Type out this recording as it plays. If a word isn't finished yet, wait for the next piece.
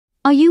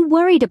Are you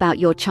worried about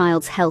your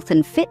child's health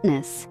and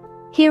fitness?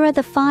 Here are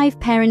the 5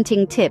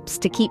 parenting tips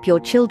to keep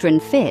your children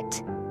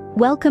fit.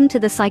 Welcome to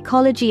the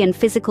Psychology and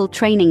Physical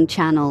Training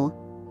channel,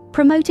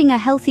 promoting a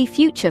healthy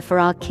future for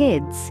our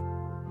kids.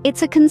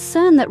 It's a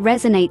concern that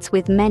resonates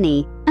with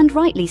many, and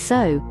rightly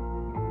so.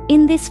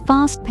 In this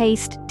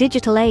fast-paced,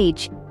 digital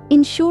age,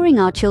 ensuring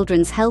our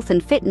children's health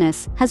and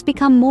fitness has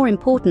become more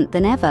important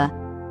than ever.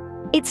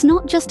 It's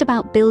not just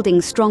about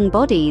building strong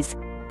bodies,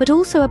 but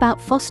also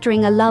about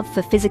fostering a love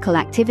for physical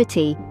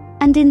activity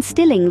and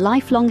instilling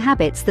lifelong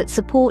habits that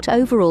support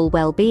overall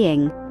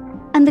well-being.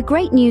 And the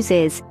great news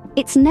is,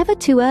 it's never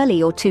too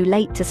early or too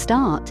late to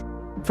start.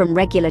 From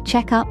regular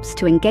checkups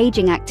to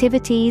engaging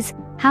activities,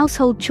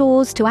 household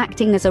chores to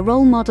acting as a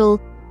role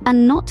model,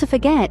 and not to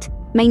forget,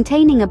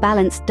 maintaining a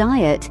balanced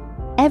diet,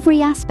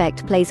 every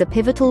aspect plays a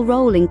pivotal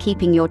role in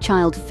keeping your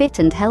child fit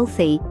and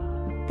healthy.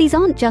 These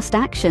aren't just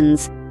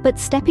actions, but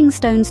stepping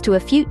stones to a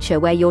future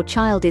where your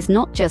child is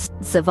not just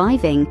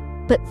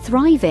surviving, but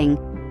thriving,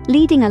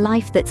 leading a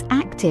life that's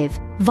active,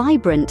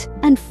 vibrant,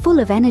 and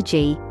full of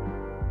energy.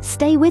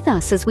 Stay with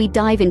us as we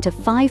dive into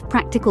 5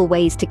 practical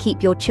ways to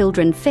keep your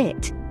children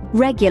fit.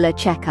 Regular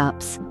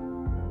checkups.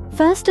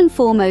 First and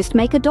foremost,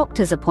 make a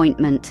doctor's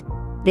appointment.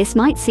 This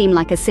might seem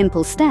like a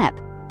simple step,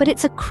 but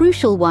it's a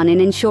crucial one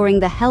in ensuring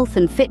the health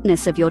and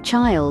fitness of your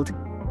child.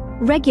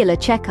 Regular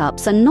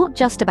checkups are not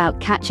just about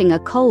catching a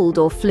cold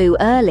or flu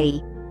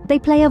early. They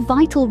play a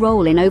vital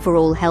role in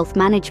overall health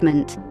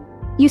management.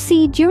 You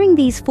see, during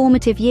these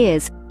formative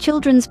years,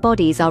 children's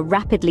bodies are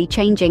rapidly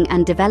changing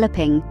and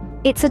developing.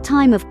 It's a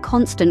time of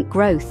constant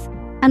growth,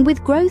 and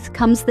with growth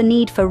comes the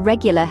need for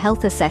regular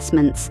health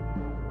assessments.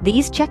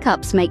 These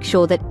checkups make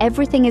sure that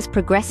everything is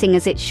progressing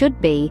as it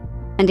should be,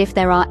 and if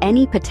there are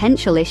any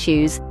potential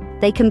issues,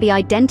 they can be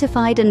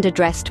identified and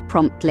addressed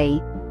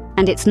promptly.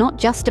 And it's not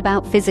just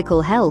about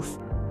physical health.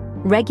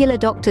 Regular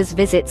doctor's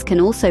visits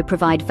can also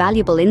provide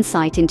valuable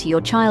insight into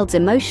your child's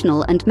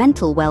emotional and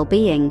mental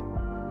well-being.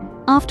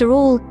 After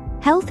all,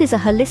 health is a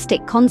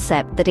holistic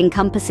concept that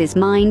encompasses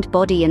mind,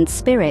 body, and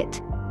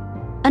spirit.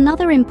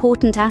 Another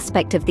important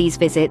aspect of these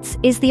visits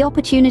is the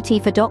opportunity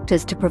for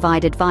doctors to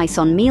provide advice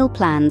on meal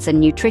plans and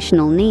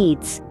nutritional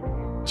needs.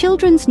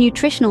 Children's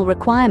nutritional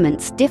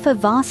requirements differ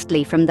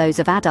vastly from those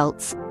of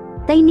adults.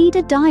 They need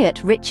a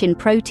diet rich in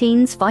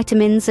proteins,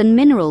 vitamins, and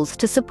minerals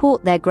to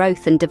support their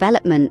growth and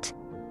development.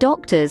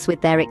 Doctors,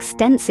 with their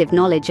extensive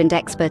knowledge and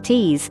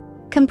expertise,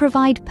 can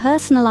provide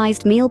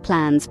personalized meal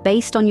plans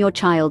based on your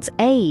child's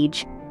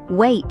age,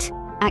 weight,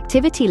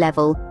 activity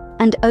level,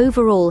 and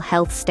overall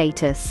health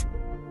status.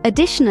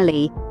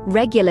 Additionally,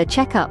 regular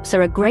checkups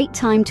are a great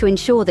time to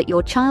ensure that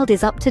your child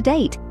is up to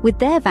date with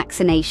their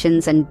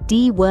vaccinations and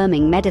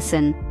deworming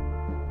medicine.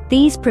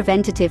 These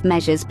preventative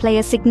measures play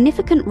a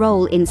significant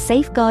role in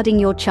safeguarding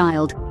your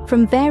child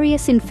from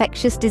various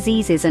infectious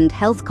diseases and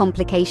health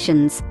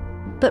complications.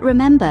 But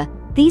remember,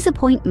 these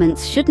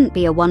appointments shouldn't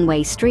be a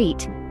one-way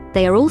street.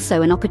 They are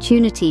also an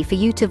opportunity for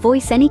you to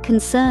voice any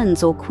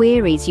concerns or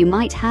queries you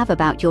might have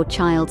about your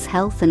child's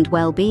health and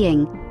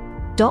well-being.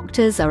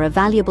 Doctors are a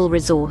valuable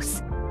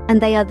resource,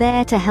 and they are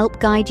there to help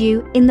guide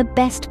you in the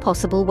best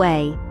possible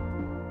way.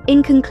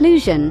 In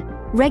conclusion,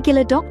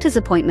 regular doctor's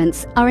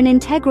appointments are an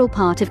integral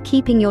part of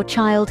keeping your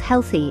child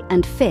healthy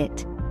and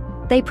fit.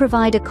 They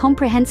provide a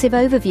comprehensive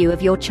overview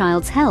of your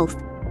child's health,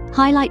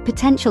 highlight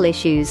potential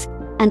issues,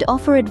 and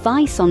offer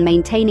advice on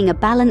maintaining a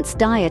balanced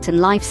diet and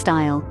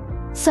lifestyle.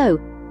 So,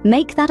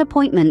 make that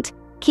appointment,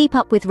 keep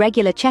up with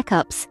regular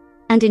checkups,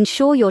 and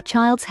ensure your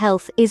child's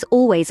health is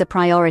always a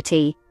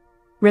priority.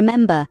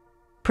 Remember,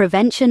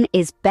 prevention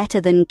is better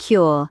than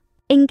cure.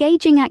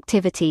 Engaging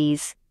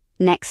activities.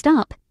 Next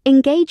up,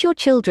 engage your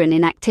children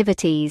in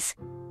activities.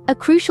 A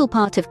crucial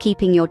part of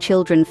keeping your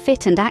children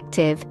fit and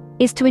active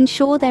is to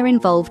ensure they're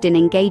involved in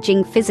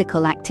engaging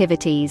physical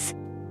activities.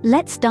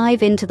 Let's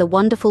dive into the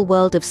wonderful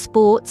world of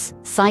sports,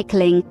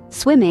 cycling,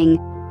 swimming,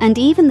 and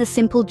even the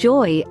simple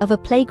joy of a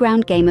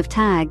playground game of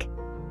tag.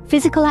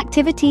 Physical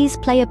activities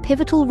play a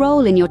pivotal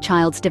role in your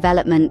child's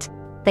development.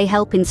 They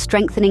help in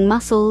strengthening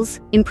muscles,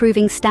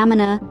 improving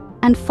stamina,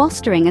 and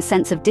fostering a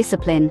sense of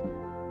discipline.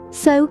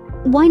 So,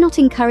 why not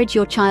encourage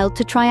your child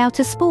to try out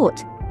a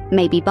sport?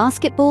 Maybe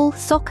basketball,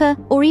 soccer,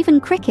 or even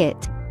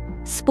cricket.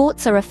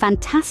 Sports are a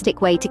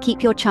fantastic way to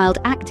keep your child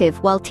active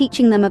while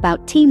teaching them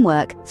about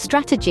teamwork,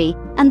 strategy,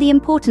 and the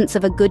importance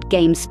of a good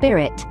game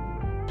spirit.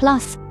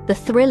 Plus, the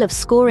thrill of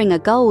scoring a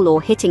goal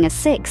or hitting a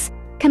 6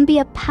 can be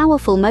a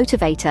powerful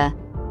motivator.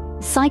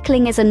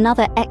 Cycling is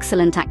another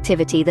excellent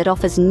activity that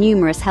offers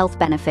numerous health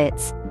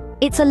benefits.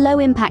 It's a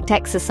low-impact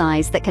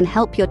exercise that can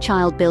help your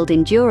child build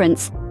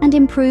endurance and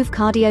improve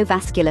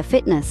cardiovascular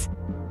fitness.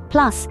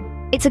 Plus,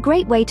 it's a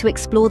great way to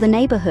explore the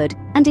neighborhood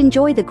and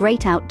enjoy the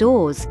great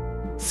outdoors.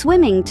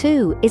 Swimming,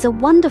 too, is a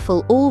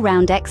wonderful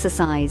all-round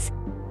exercise.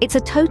 It's a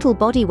total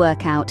body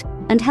workout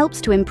and helps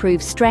to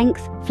improve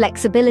strength,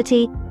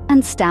 flexibility,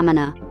 and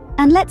stamina.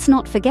 And let's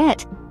not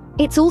forget,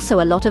 it's also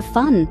a lot of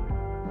fun.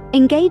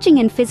 Engaging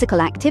in physical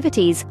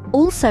activities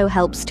also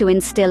helps to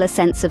instill a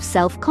sense of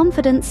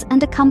self-confidence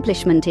and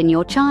accomplishment in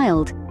your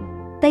child.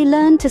 They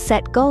learn to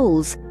set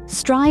goals,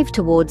 strive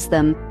towards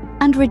them,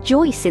 and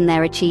rejoice in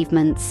their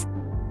achievements.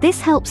 This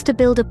helps to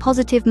build a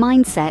positive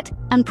mindset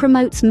and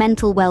promotes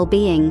mental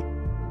well-being.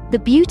 The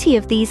beauty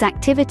of these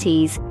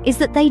activities is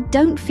that they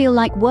don't feel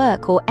like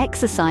work or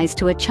exercise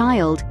to a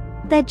child.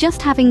 They're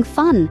just having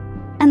fun,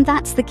 and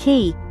that's the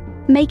key.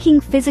 Making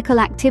physical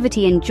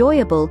activity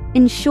enjoyable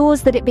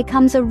ensures that it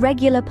becomes a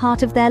regular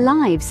part of their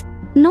lives,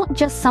 not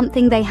just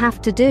something they have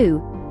to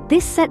do.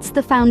 This sets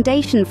the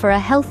foundation for a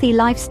healthy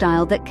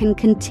lifestyle that can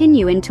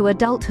continue into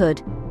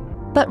adulthood.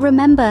 But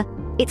remember,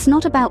 it's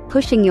not about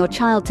pushing your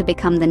child to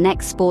become the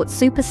next sports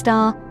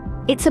superstar.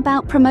 It's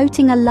about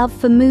promoting a love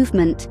for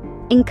movement,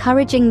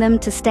 encouraging them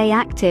to stay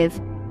active,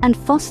 and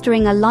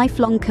fostering a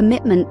lifelong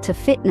commitment to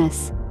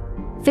fitness.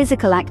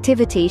 Physical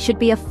activity should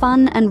be a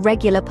fun and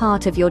regular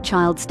part of your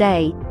child's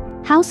day.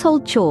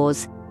 Household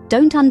chores.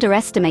 Don't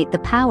underestimate the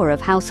power of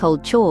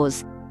household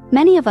chores.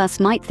 Many of us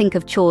might think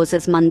of chores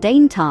as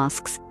mundane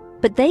tasks,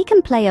 but they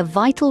can play a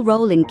vital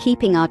role in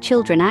keeping our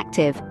children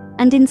active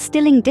and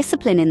instilling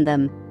discipline in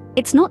them.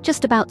 It's not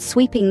just about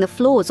sweeping the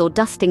floors or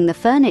dusting the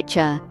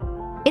furniture.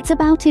 It's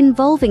about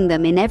involving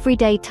them in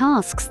everyday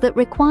tasks that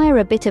require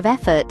a bit of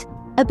effort,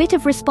 a bit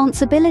of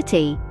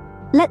responsibility.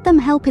 Let them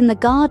help in the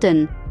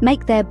garden,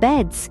 make their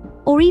beds,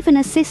 or even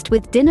assist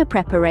with dinner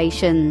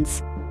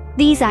preparations.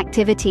 These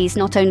activities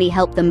not only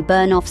help them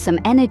burn off some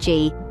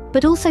energy,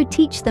 but also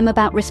teach them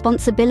about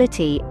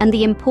responsibility and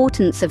the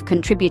importance of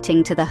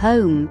contributing to the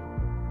home.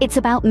 It's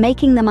about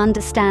making them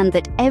understand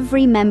that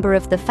every member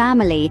of the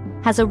family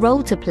has a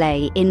role to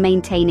play in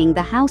maintaining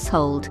the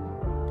household.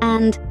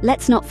 And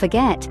let's not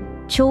forget,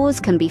 chores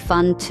can be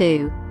fun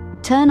too.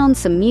 Turn on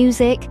some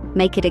music,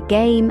 make it a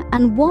game,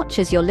 and watch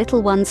as your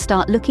little ones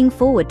start looking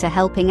forward to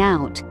helping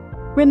out.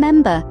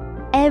 Remember,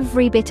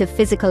 every bit of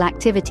physical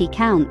activity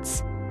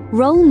counts.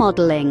 Role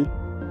modeling.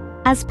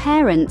 As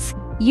parents,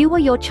 you are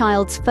your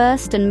child's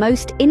first and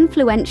most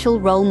influential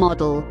role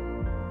model.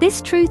 This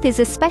truth is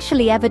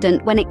especially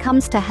evident when it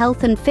comes to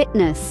health and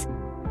fitness.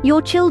 Your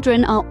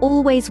children are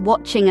always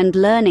watching and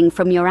learning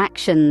from your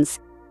actions.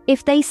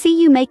 If they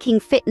see you making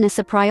fitness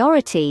a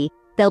priority,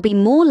 they'll be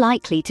more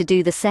likely to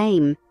do the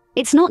same.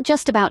 It's not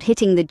just about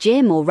hitting the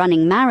gym or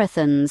running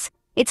marathons.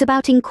 It's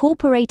about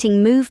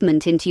incorporating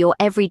movement into your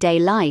everyday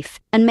life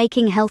and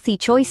making healthy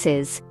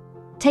choices.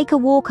 Take a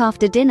walk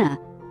after dinner,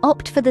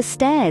 opt for the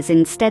stairs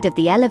instead of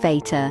the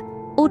elevator,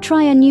 or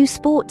try a new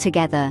sport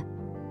together.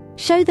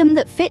 Show them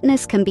that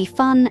fitness can be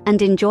fun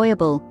and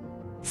enjoyable.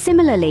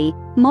 Similarly,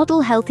 model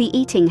healthy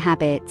eating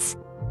habits.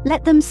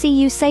 Let them see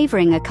you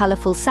savoring a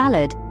colorful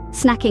salad,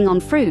 snacking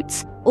on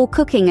fruits, or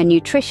cooking a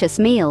nutritious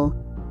meal.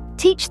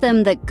 Teach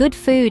them that good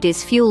food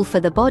is fuel for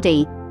the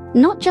body,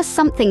 not just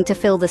something to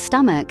fill the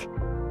stomach.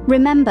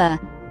 Remember,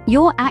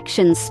 your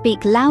actions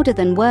speak louder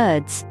than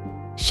words.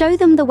 Show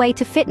them the way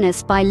to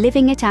fitness by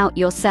living it out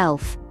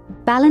yourself.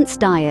 Balanced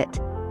diet.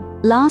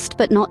 Last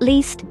but not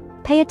least,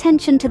 pay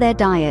attention to their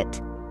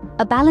diet.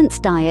 A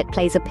balanced diet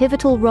plays a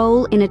pivotal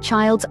role in a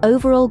child's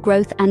overall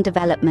growth and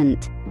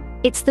development.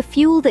 It's the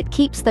fuel that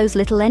keeps those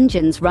little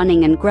engines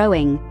running and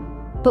growing.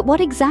 But what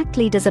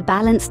exactly does a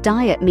balanced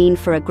diet mean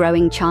for a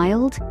growing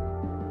child?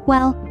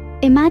 Well,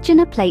 imagine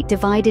a plate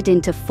divided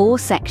into 4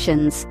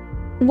 sections.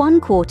 One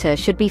quarter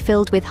should be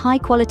filled with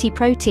high-quality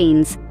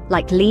proteins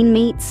like lean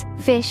meats,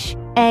 fish,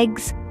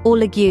 eggs, or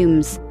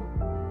legumes.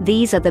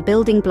 These are the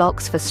building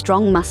blocks for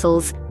strong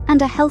muscles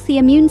and a healthy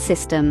immune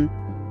system.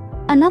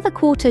 Another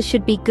quarter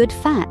should be good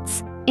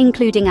fats,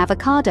 including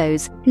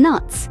avocados,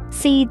 nuts,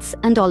 seeds,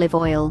 and olive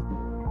oil.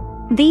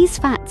 These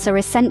fats are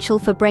essential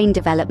for brain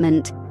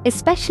development,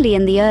 especially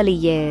in the early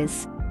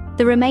years.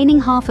 The remaining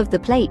half of the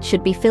plate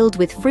should be filled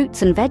with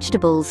fruits and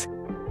vegetables.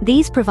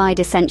 These provide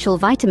essential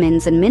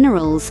vitamins and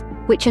minerals,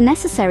 which are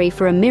necessary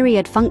for a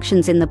myriad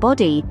functions in the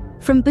body,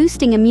 from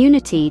boosting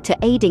immunity to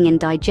aiding in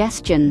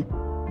digestion.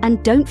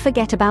 And don't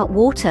forget about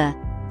water.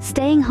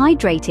 Staying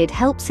hydrated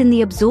helps in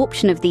the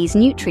absorption of these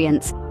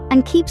nutrients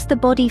and keeps the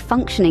body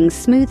functioning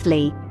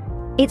smoothly.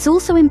 It's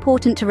also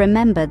important to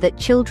remember that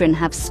children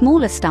have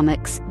smaller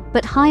stomachs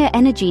but higher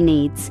energy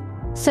needs,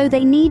 so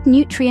they need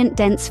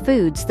nutrient-dense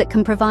foods that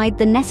can provide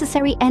the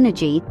necessary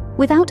energy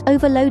without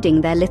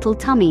overloading their little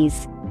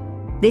tummies.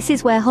 This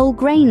is where whole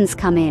grains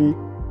come in.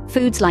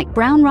 Foods like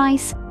brown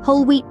rice,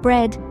 whole wheat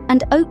bread,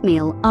 and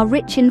oatmeal are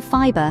rich in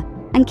fiber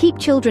and keep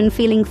children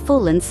feeling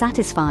full and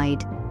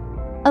satisfied.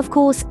 Of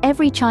course,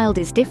 every child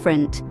is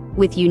different,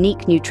 with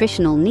unique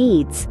nutritional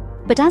needs.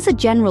 But as a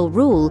general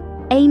rule,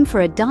 aim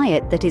for a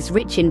diet that is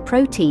rich in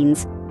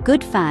proteins,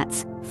 good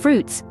fats,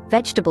 fruits,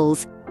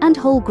 vegetables, and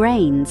whole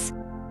grains.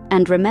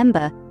 And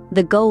remember,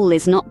 the goal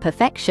is not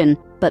perfection,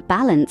 but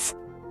balance.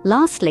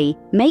 Lastly,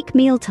 make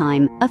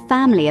mealtime a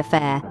family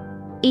affair.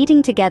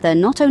 Eating together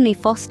not only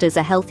fosters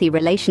a healthy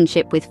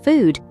relationship with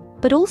food,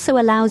 but also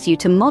allows you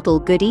to model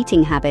good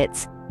eating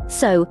habits.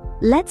 So,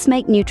 let's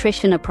make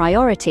nutrition a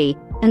priority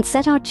and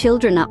set our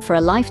children up for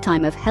a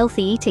lifetime of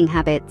healthy eating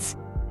habits.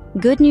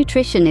 Good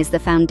nutrition is the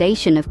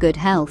foundation of good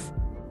health.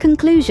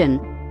 Conclusion.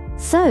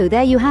 So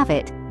there you have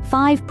it,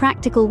 5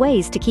 practical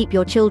ways to keep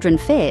your children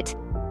fit.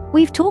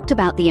 We've talked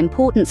about the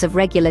importance of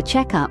regular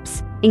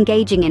checkups,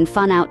 engaging in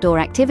fun outdoor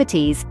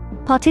activities,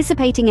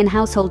 participating in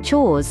household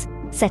chores,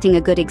 setting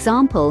a good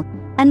example,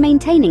 and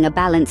maintaining a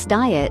balanced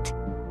diet.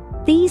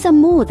 These are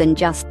more than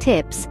just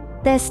tips,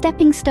 they're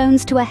stepping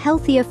stones to a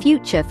healthier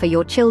future for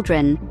your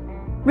children.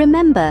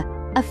 Remember,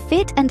 a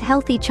fit and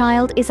healthy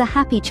child is a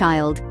happy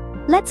child.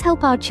 Let's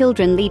help our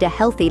children lead a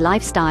healthy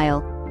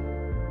lifestyle.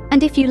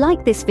 And if you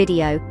like this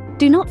video,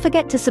 do not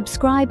forget to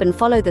subscribe and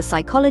follow the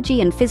Psychology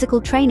and Physical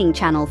Training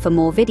channel for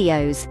more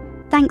videos.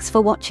 Thanks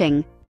for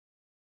watching.